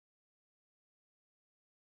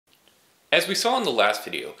As we saw in the last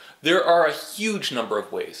video, there are a huge number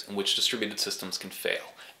of ways in which distributed systems can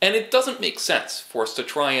fail. And it doesn't make sense for us to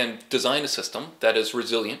try and design a system that is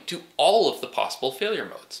resilient to all of the possible failure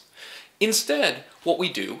modes. Instead, what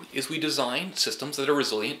we do is we design systems that are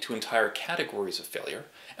resilient to entire categories of failure,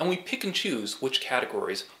 and we pick and choose which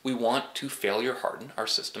categories we want to failure harden our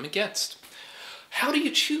system against. How do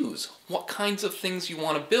you choose what kinds of things you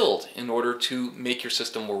want to build in order to make your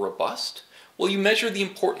system more robust? Well, you measure the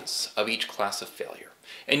importance of each class of failure.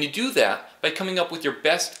 And you do that by coming up with your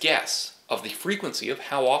best guess of the frequency of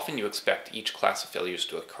how often you expect each class of failures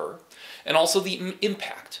to occur, and also the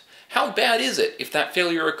impact. How bad is it if that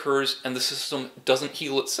failure occurs and the system doesn't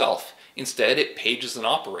heal itself? Instead, it pages an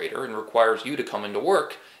operator and requires you to come into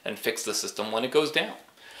work and fix the system when it goes down.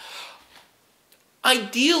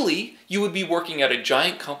 Ideally, you would be working at a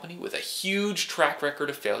giant company with a huge track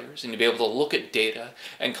record of failures, and you'd be able to look at data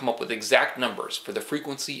and come up with exact numbers for the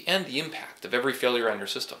frequency and the impact of every failure on your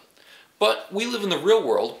system. But we live in the real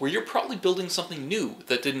world where you're probably building something new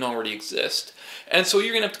that didn't already exist, and so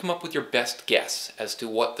you're going to have to come up with your best guess as to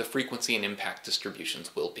what the frequency and impact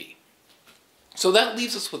distributions will be. So that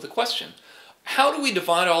leaves us with the question, how do we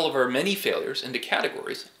divide all of our many failures into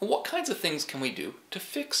categories, and what kinds of things can we do to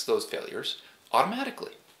fix those failures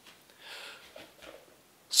automatically?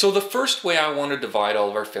 So the first way I want to divide all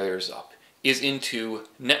of our failures up is into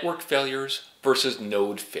network failures versus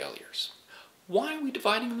node failures. Why are we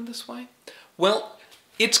dividing them this way? Well,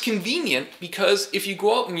 it's convenient because if you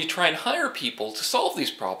go out and you try and hire people to solve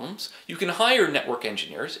these problems, you can hire network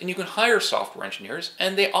engineers and you can hire software engineers,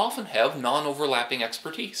 and they often have non-overlapping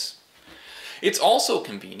expertise. It's also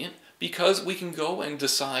convenient because we can go and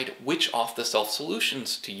decide which off-the-shelf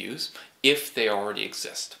solutions to use if they already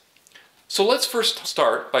exist. So let's first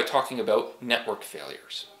start by talking about network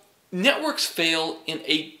failures. Networks fail in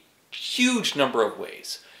a huge number of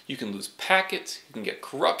ways. You can lose packets, you can get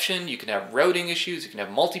corruption, you can have routing issues, you can have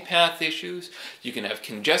multipath issues, you can have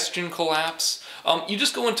congestion collapse. You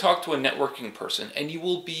just go and talk to a networking person and you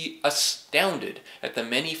will be astounded at the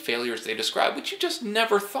many failures they describe, which you just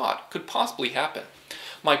never thought could possibly happen.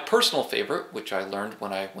 My personal favorite, which I learned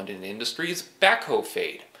when I went into industry, is backhoe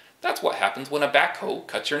fade. That's what happens when a backhoe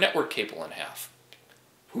cuts your network cable in half.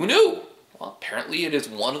 Who knew? Well, apparently it is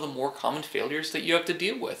one of the more common failures that you have to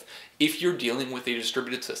deal with if you're dealing with a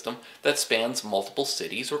distributed system that spans multiple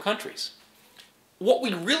cities or countries. What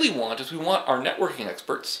we really want is we want our networking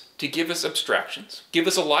experts to give us abstractions, give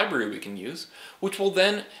us a library we can use, which will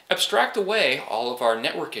then abstract away all of our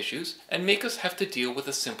network issues and make us have to deal with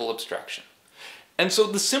a simple abstraction. And so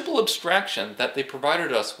the simple abstraction that they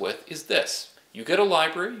provided us with is this. You get a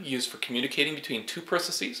library used for communicating between two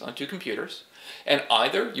processes on two computers, and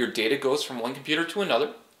either your data goes from one computer to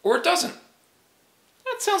another, or it doesn't.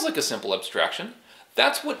 That sounds like a simple abstraction.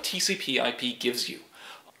 That's what TCP/IP gives you.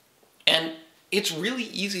 And it's really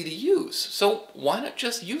easy to use, so why not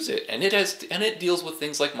just use it? And it deals with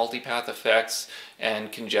things like multipath effects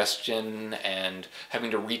and congestion and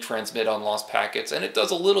having to retransmit on lost packets, and it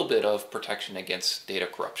does a little bit of protection against data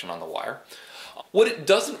corruption on the wire. What it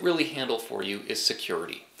doesn't really handle for you is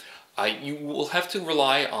security. You will have to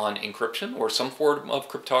rely on encryption or some form of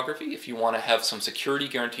cryptography if you want to have some security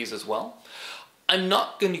guarantees as well. I'm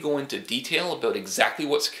not going to go into detail about exactly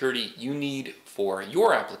what security you need for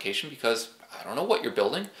your application because I don't know what you're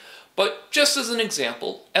building, but just as an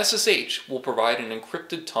example, SSH will provide an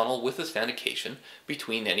encrypted tunnel with authentication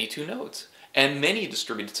between any two nodes. And many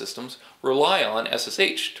distributed systems rely on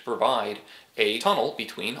SSH to provide a tunnel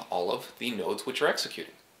between all of the nodes which are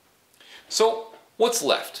executing. So what's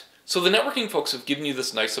left? So the networking folks have given you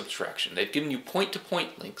this nice abstraction. They've given you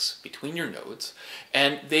point-to-point links between your nodes,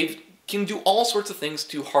 and they can do all sorts of things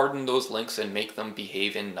to harden those links and make them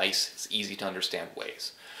behave in nice, easy-to-understand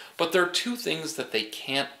ways. But there are two things that they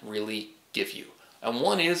can't really give you. And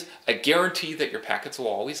one is a guarantee that your packets will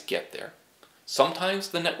always get there. Sometimes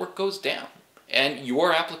the network goes down, and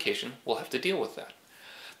your application will have to deal with that.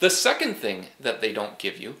 The second thing that they don't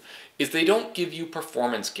give you is they don't give you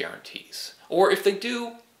performance guarantees. Or if they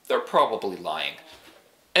do, they're probably lying.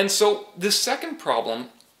 And so this second problem,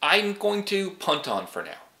 I'm going to punt on for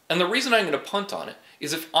now. And the reason I'm going to punt on it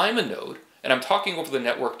is if I'm a node and I'm talking over the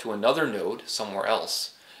network to another node somewhere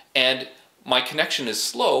else, and my connection is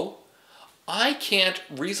slow, I can't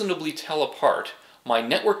reasonably tell apart my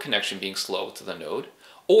network connection being slow to the node,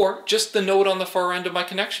 or just the node on the far end of my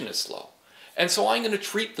connection is slow. And so I'm going to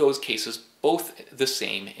treat those cases both the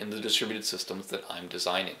same in the distributed systems that I'm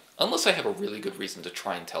designing, unless I have a really good reason to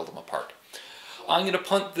try and tell them apart. I'm going to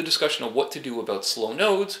punt the discussion of what to do about slow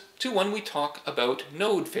nodes to when we talk about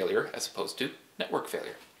node failure as opposed to network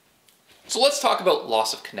failure. So let's talk about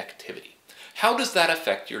loss of connectivity. How does that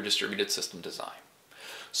affect your distributed system design?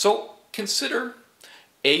 So consider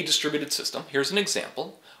a distributed system. Here's an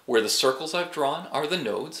example where the circles I've drawn are the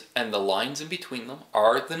nodes and the lines in between them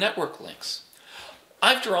are the network links.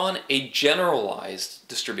 I've drawn a generalized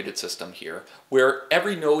distributed system here where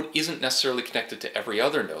every node isn't necessarily connected to every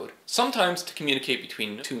other node. Sometimes to communicate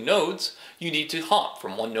between two nodes, you need to hop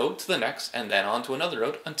from one node to the next and then on to another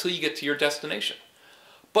node until you get to your destination.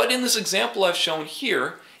 But in this example I've shown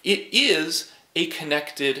here, it is a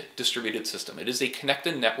connected distributed system. It is a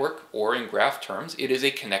connected network, or in graph terms, it is a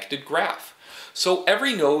connected graph. So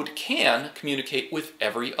every node can communicate with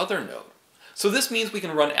every other node. So this means we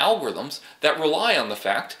can run algorithms that rely on the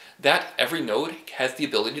fact that every node has the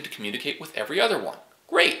ability to communicate with every other one.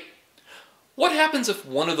 Great! What happens if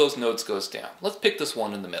one of those nodes goes down? Let's pick this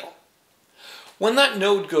one in the middle. When that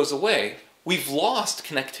node goes away, we've lost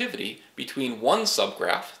connectivity between one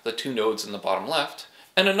subgraph, the 2 nodes in the bottom left,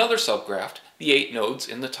 and another subgraph, the 8 nodes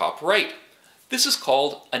in the top right. This is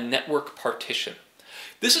called a network partition.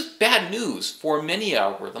 This is bad news for many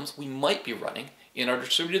algorithms we might be running in our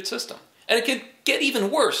distributed system. And it can get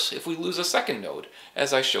even worse if we lose a second node,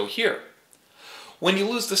 as I show here. When you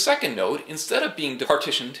lose the second node, instead of being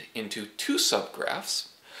partitioned into 2 subgraphs,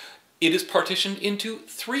 it is partitioned into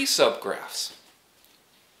 3 subgraphs.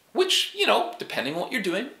 Which, depending on what you're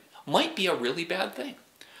doing, might be a really bad thing.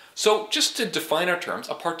 So just to define our terms,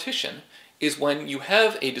 a partition is when you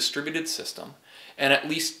have a distributed system and at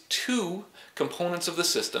least 2 components of the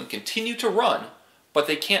system continue to run, but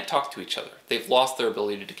they can't talk to each other. They've lost their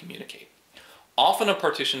ability to communicate. Often a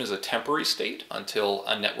partition is a temporary state until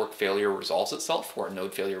a network failure resolves itself or a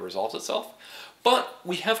node failure resolves itself. But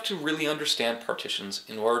we have to really understand partitions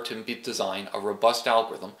in order to design a robust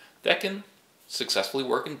algorithm that can successfully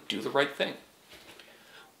work and do the right thing.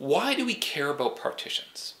 Why do we care about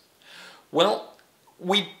partitions? Well,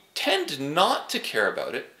 we tend not to care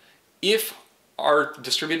about it if our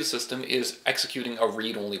distributed system is executing a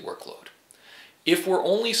read-only workload. If we're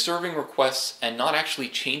only serving requests and not actually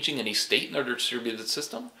changing any state in our distributed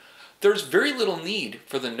system, there's very little need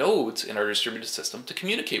for the nodes in our distributed system to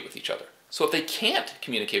communicate with each other. So if they can't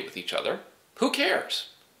communicate with each other, who cares?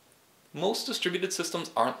 Most distributed systems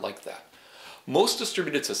aren't like that. Most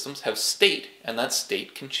distributed systems have state, and that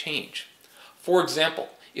state can change. For example,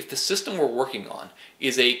 if the system we're working on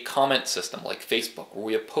is a comment system like Facebook, where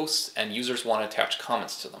we have posts and users want to attach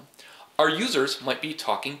comments to them, our users might be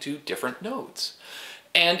talking to different nodes.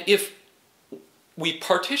 And if we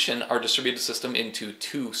partition our distributed system into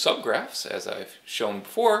 2 subgraphs, as I've shown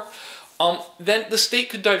before, then the state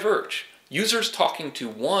could diverge. Users talking to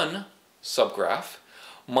one subgraph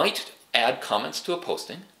might add comments to a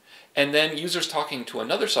posting, and then users talking to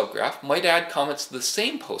another subgraph might add comments to the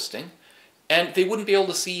same posting, and they wouldn't be able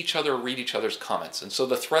to see each other or read each other's comments, and so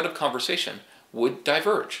the thread of conversation would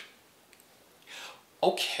diverge.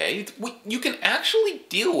 Okay, you can actually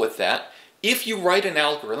deal with that if you write an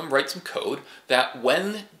algorithm, write some code, that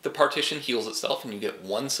when the partition heals itself and you get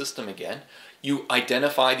one system again, you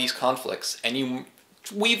identify these conflicts and you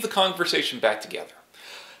weave the conversation back together.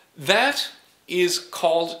 That is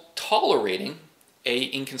called tolerating an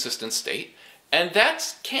inconsistent state, and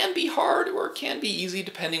that can be hard or can be easy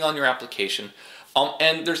depending on your application.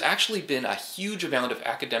 And there's actually been a huge amount of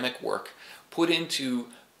academic work put into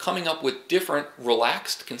coming up with different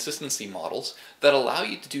relaxed consistency models that allow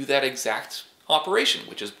you to do that exact operation,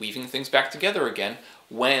 which is weaving things back together again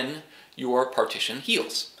when your partition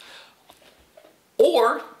heals.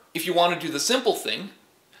 Or, if you want to do the simple thing,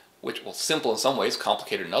 which, well, simple in some ways,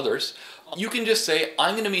 complicated in others, you can just say,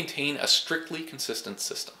 I'm going to maintain a strictly consistent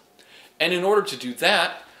system. And in order to do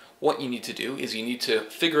that, what you need to do is you need to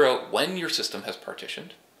figure out when your system has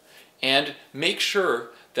partitioned and make sure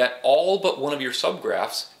that all but one of your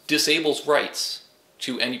subgraphs disables writes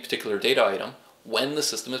to any particular data item when the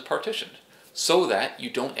system is partitioned, so that you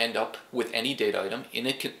don't end up with any data item in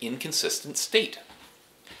an inconsistent state.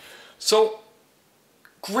 So,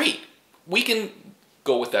 great, we can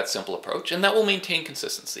go with that simple approach, and that will maintain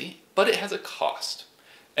consistency, but it has a cost.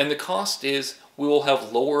 And the cost is we will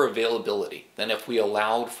have lower availability than if we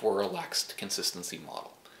allowed for a relaxed consistency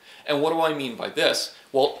model. And what do I mean by this?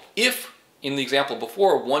 Well, if, in the example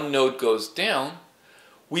before, one node goes down,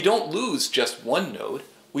 we don't lose just one node,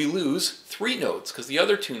 we lose 3 nodes, because the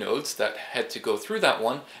other 2 nodes that had to go through that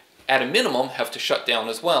one, at a minimum, have to shut down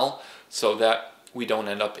as well, so that we don't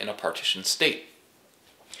end up in a partitioned state.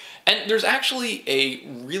 And there's actually a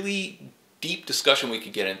really deep discussion we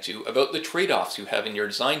could get into about the trade-offs you have in your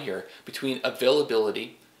design here between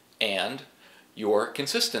availability and your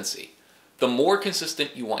consistency. The more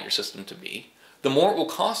consistent you want your system to be, the more it will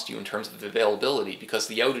cost you in terms of availability, because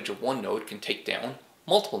the outage of one node can take down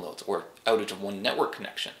multiple nodes, or outage of one network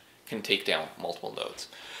connection can take down multiple nodes.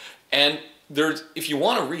 And if you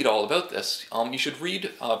want to read all about this, you should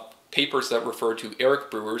read papers that refer to Eric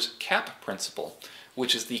Brewer's CAP principle,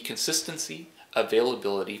 which is the consistency,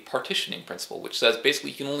 availability, partitioning principle, which says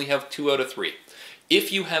basically you can only have 2 out of 3.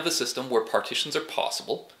 If you have a system where partitions are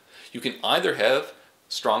possible, you can either have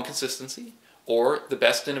strong consistency or the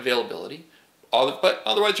best in availability, but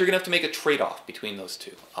otherwise you're going to have to make a trade-off between those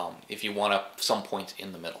two if you want some point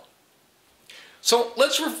in the middle. So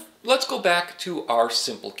let's go back to our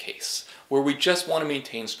simple case where we just want to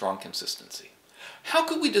maintain strong consistency. How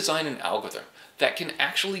could we design an algorithm that can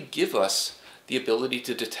actually give us the ability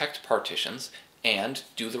to detect partitions and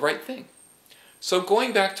do the right thing? So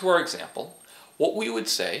going back to our example, what we would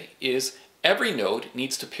say is every node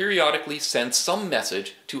needs to periodically send some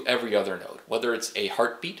message to every other node, whether it's a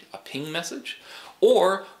heartbeat, a ping message,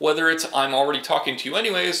 or whether it's I'm already talking to you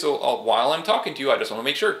anyway, so while I'm talking to you, I just want to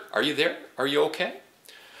make sure, are you there? Are you okay?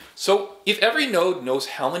 So if every node knows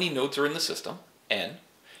how many nodes are in the system, n,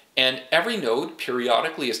 and every node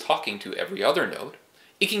periodically is talking to every other node,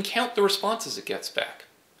 it can count the responses it gets back.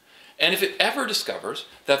 And if it ever discovers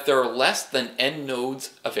that there are less than n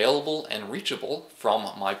nodes available and reachable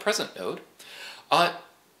from my present node,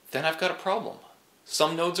 then I've got a problem.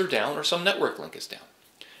 Some nodes are down or some network link is down.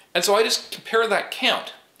 And so I just compare that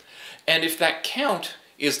count. And if that count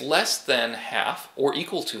is less than half or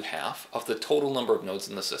equal to half of the total number of nodes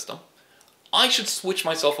in the system, I should switch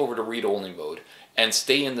myself over to read-only mode and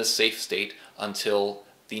stay in this safe state until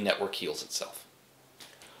the network heals itself.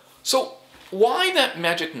 So why that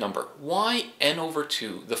magic number? Why n over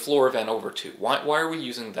 2, the floor of n over 2? Why are we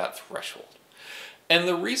using that threshold? And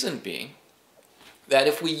the reason being that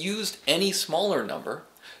if we used any smaller number,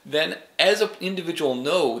 then as an individual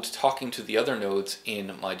node talking to the other nodes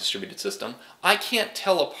in my distributed system, I can't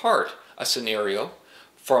tell apart a scenario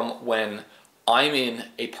from when I'm in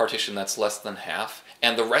a partition that's less than half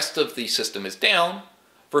and the rest of the system is down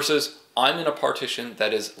versus I'm in a partition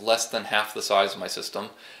that is less than half the size of my system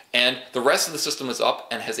and the rest of the system is up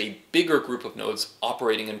and has a bigger group of nodes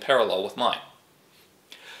operating in parallel with mine.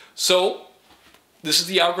 So this is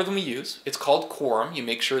the algorithm we use. It's called quorum. You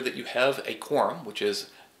make sure that you have a quorum, which is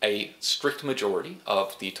a strict majority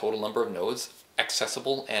of the total number of nodes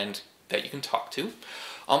accessible and that you can talk to.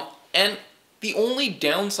 And the only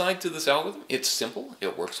downside to this algorithm, it's simple,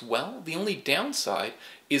 it works well. The only downside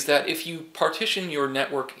is that if you partition your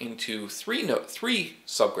network into three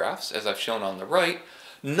subgraphs, as I've shown on the right,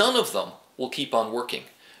 none of them will keep on working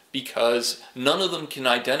because none of them can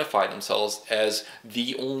identify themselves as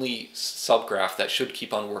the only subgraph that should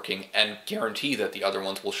keep on working and guarantee that the other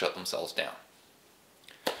ones will shut themselves down.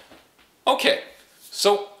 Okay,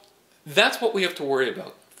 so that's what we have to worry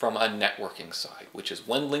about from a networking side, which is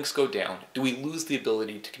when links go down, do we lose the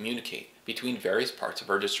ability to communicate between various parts of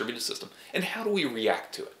our distributed system, and how do we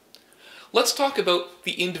react to it? Let's talk about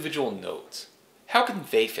the individual nodes. How can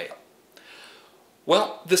they fail?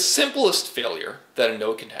 Well, the simplest failure that a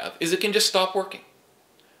node can have is it can just stop working.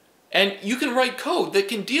 And you can write code that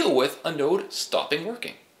can deal with a node stopping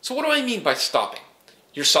working. So what do I mean by stopping?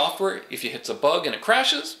 Your software, if it hits a bug and it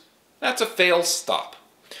crashes, that's a fail stop.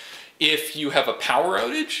 If you have a power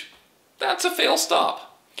outage, that's a fail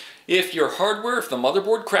stop. If your hardware, if the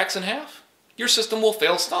motherboard cracks in half, your system will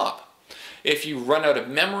fail stop. If you run out of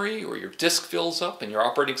memory or your disk fills up and your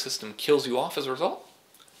operating system kills you off as a result,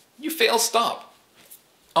 you fail stop.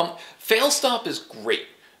 Fail stop is great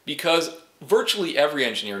because virtually every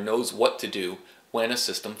engineer knows what to do when a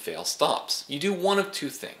system fail stops. You do one of two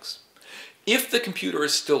things. If the computer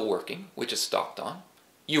is still working, which is stopped on,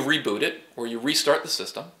 you reboot it or you restart the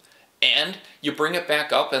system and you bring it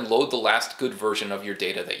back up and load the last good version of your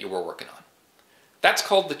data that you were working on. That's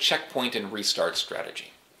called the checkpoint and restart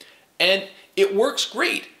strategy. And it works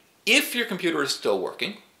great if your computer is still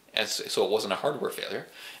working, so it wasn't a hardware failure,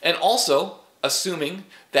 and also assuming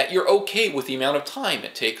that you're okay with the amount of time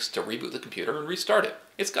it takes to reboot the computer and restart it.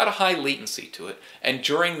 It's got a high latency to it, and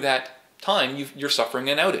during that time you're suffering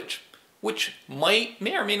an outage, which may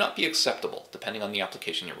or may not be acceptable depending on the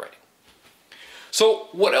application you're writing. So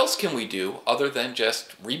what else can we do other than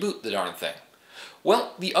just reboot the darn thing?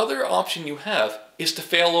 Well, the other option you have is to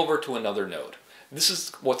fail over to another node. This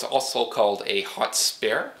is what's also called a hot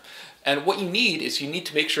spare. And what you need is you need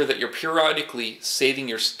to make sure that you're periodically saving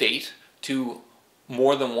your state to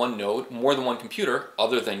more than one node, more than one computer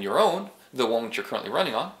other than your own, the one that you're currently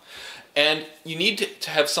running on. And you need to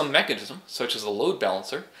have some mechanism, such as a load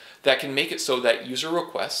balancer, that can make it so that user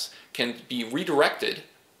requests can be redirected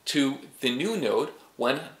to the new node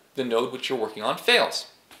when the node which you're working on fails.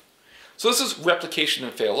 So this is replication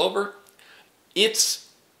and failover. It's,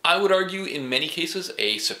 I would argue, in many cases,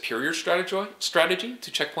 a superior strategy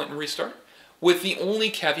to checkpoint and restart, with the only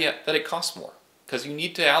caveat that it costs more, because you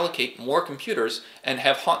need to allocate more computers and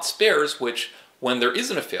have hot spares which, when there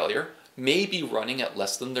isn't a failure, may be running at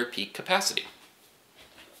less than their peak capacity.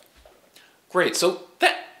 Great, so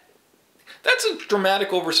that's a dramatic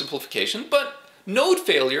oversimplification, but node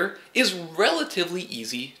failure is relatively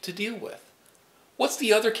easy to deal with. What's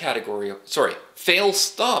the other category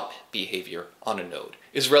fail-stop behavior on a node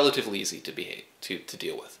is relatively easy to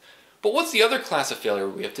deal with. But what's the other class of failure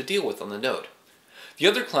we have to deal with on the node? The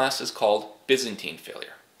other class is called Byzantine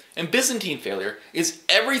failure. And Byzantine failure is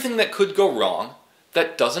everything that could go wrong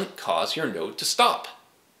that doesn't cause your node to stop.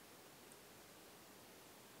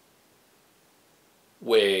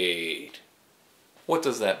 Wait, what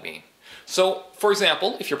does that mean? So, for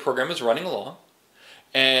example, if your program is running along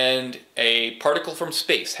and a particle from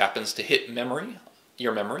space happens to hit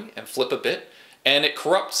your memory, and flip a bit, and it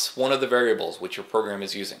corrupts one of the variables which your program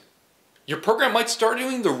is using, your program might start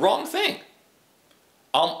doing the wrong thing.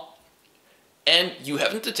 And you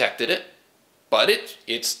haven't detected it, but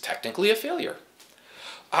it's technically a failure.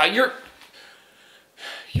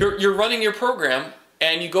 You're running your program,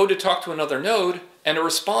 and you go to talk to another node, and it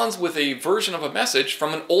responds with a version of a message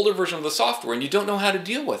from an older version of the software, and you don't know how to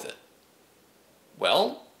deal with it.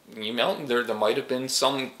 Well, there might have been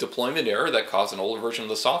some deployment error that caused an older version of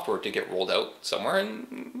the software to get rolled out somewhere,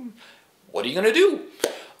 and what are you going to do?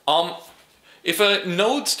 If a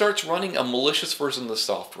node starts running a malicious version of the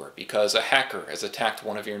software because a hacker has attacked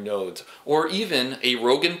one of your nodes, or even a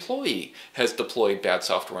rogue employee has deployed bad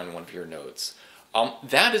software on one of your nodes,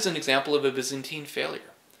 that is an example of a Byzantine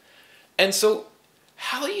failure. And so,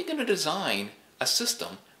 how are you going to design a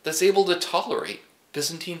system that's able to tolerate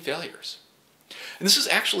Byzantine failures? And this is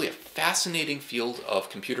actually a fascinating field of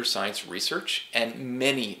computer science research, and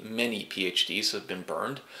many, many PhDs have been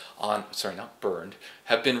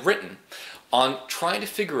have been written on trying to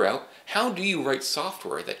figure out how do you write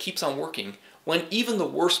software that keeps on working when even the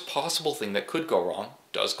worst possible thing that could go wrong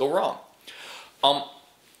does go wrong.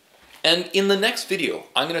 And in the next video,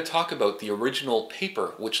 I'm going to talk about the original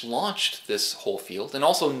paper which launched this whole field and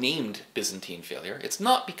also named Byzantine failure. It's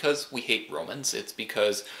not because we hate Romans, it's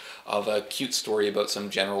because of a cute story about some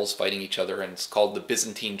generals fighting each other, and it's called the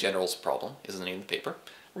Byzantine Generals Problem, is the name of the paper.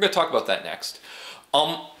 We're going to talk about that next.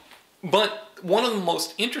 But one of the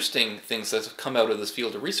most interesting things that's come out of this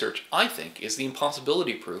field of research, I think, is the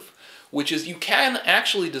impossibility proof, which is you can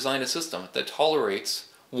actually design a system that tolerates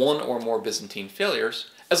one or more Byzantine failures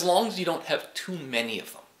as long as you don't have too many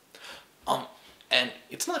of them. And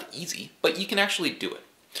it's not easy, but you can actually do it.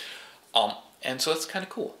 And so it's kind of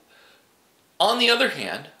cool. On the other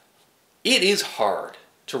hand, it is hard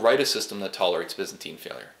to write a system that tolerates Byzantine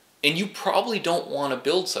failure. And you probably don't want to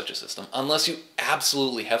build such a system unless you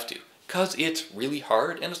absolutely have to, because it's really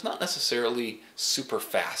hard and it's not necessarily super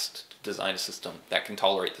fast to design a system that can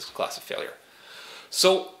tolerate this class of failure.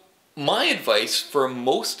 So my advice for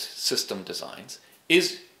most system designs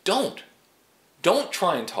is don't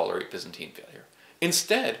try and tolerate Byzantine failure.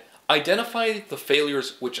 Instead, identify the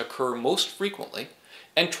failures which occur most frequently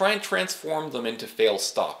and try and transform them into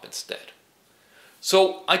fail-stop instead.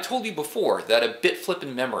 So I told you before that a bit flip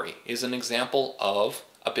in memory is an example of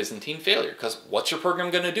a Byzantine failure, because what's your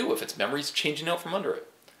program going to do if its memory's changing out from under it?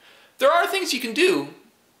 There are things you can do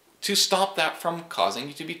to stop that from causing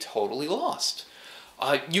you to be totally lost.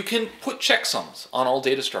 You can put checksums on all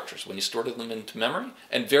data structures when you store them into memory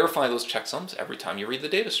and verify those checksums every time you read the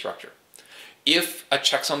data structure. If a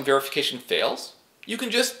checksum verification fails, you can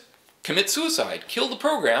just commit suicide, kill the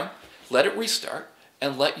program, let it restart,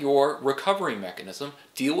 and let your recovery mechanism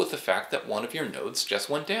deal with the fact that one of your nodes just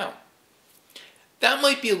went down. That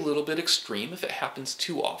might be a little bit extreme if it happens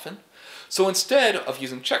too often. So instead of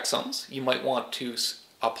using checksums, you might want to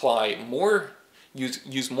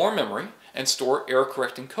use more memory and store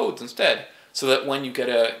error-correcting codes instead, so that when you get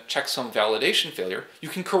a checksum validation failure, you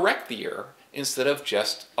can correct the error instead of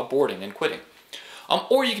just aborting and quitting.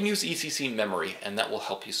 Or you can use ECC memory, and that will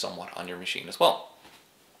help you somewhat on your machine as well.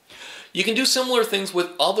 You can do similar things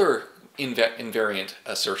with other invariant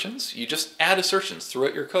assertions. You just add assertions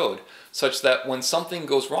throughout your code, such that when something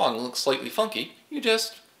goes wrong and looks slightly funky, you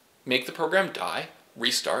just make the program die,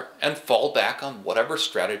 restart, and fall back on whatever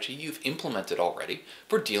strategy you've implemented already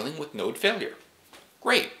for dealing with node failure.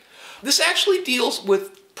 Great. This actually deals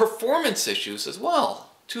with performance issues as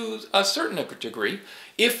well, to a certain degree.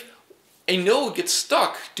 If a node gets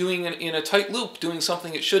stuck in a tight loop doing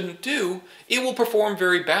something it shouldn't do, it will perform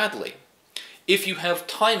very badly. If you have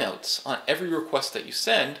timeouts on every request that you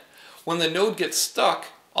send, when the node gets stuck,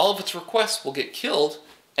 all of its requests will get killed,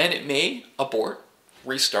 and it may abort,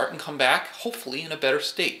 restart, and come back, hopefully in a better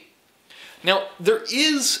state. Now, there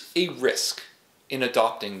is a risk in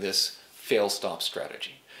adopting this fail-stop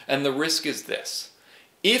strategy, and the risk is this.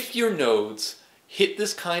 If your nodes hit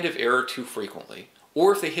this kind of error too frequently,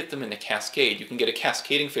 or if they hit them in a cascade, you can get a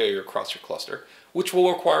cascading failure across your cluster, which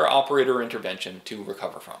will require operator intervention to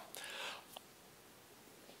recover from.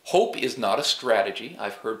 Hope is not a strategy,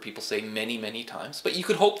 I've heard people say many, many times, but you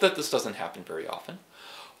could hope that this doesn't happen very often.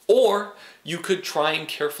 Or you could try and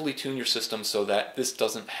carefully tune your system so that this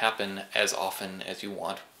doesn't happen as often as you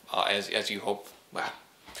want, as you hope. Well,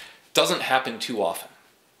 doesn't happen too often.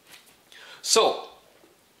 So,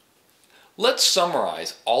 let's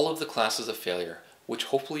summarize all of the classes of failure which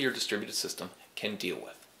hopefully your distributed system can deal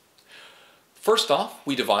with. First off,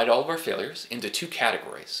 we divide all of our failures into two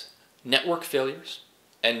categories: network failures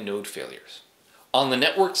and node failures. On the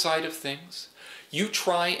network side of things, you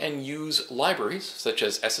try and use libraries such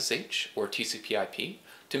as SSH or TCP/IP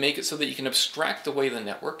to make it so that you can abstract away the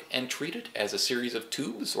network and treat it as a series of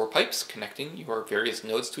tubes or pipes connecting your various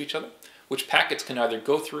nodes to each other, which packets can either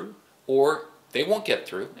go through or they won't get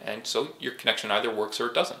through, and so your connection either works or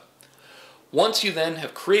it doesn't. Once you then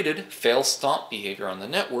have created fail-stop behavior on the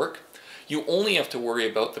network, you only have to worry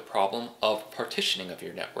about the problem of partitioning of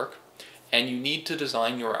your network, and you need to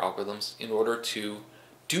design your algorithms in order to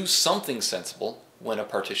do something sensible when a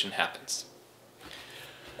partition happens.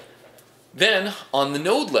 Then, on the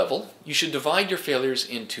node level, you should divide your failures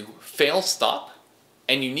into fail-stop,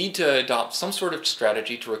 and you need to adopt some sort of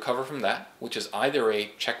strategy to recover from that, which is either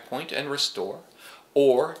a checkpoint and restore,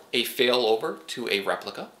 or a failover to a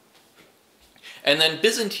replica. And then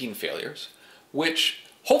Byzantine failures, which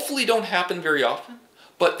hopefully don't happen very often,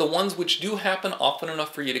 but the ones which do happen often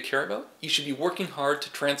enough for you to care about, you should be working hard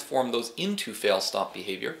to transform those into fail-stop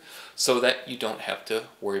behavior so that you don't have to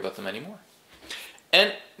worry about them anymore.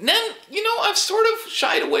 And then, I've sort of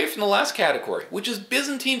shied away from the last category, which is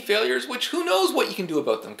Byzantine failures, which who knows what you can do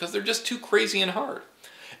about them because they're just too crazy and hard.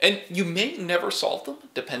 And you may never solve them,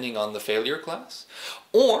 depending on the failure class,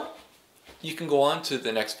 or you can go on to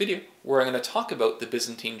the next video where I'm going to talk about the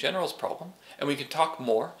Byzantine generals problem, and we can talk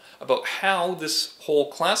more about how this whole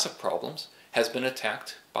class of problems has been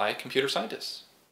attacked by computer scientists.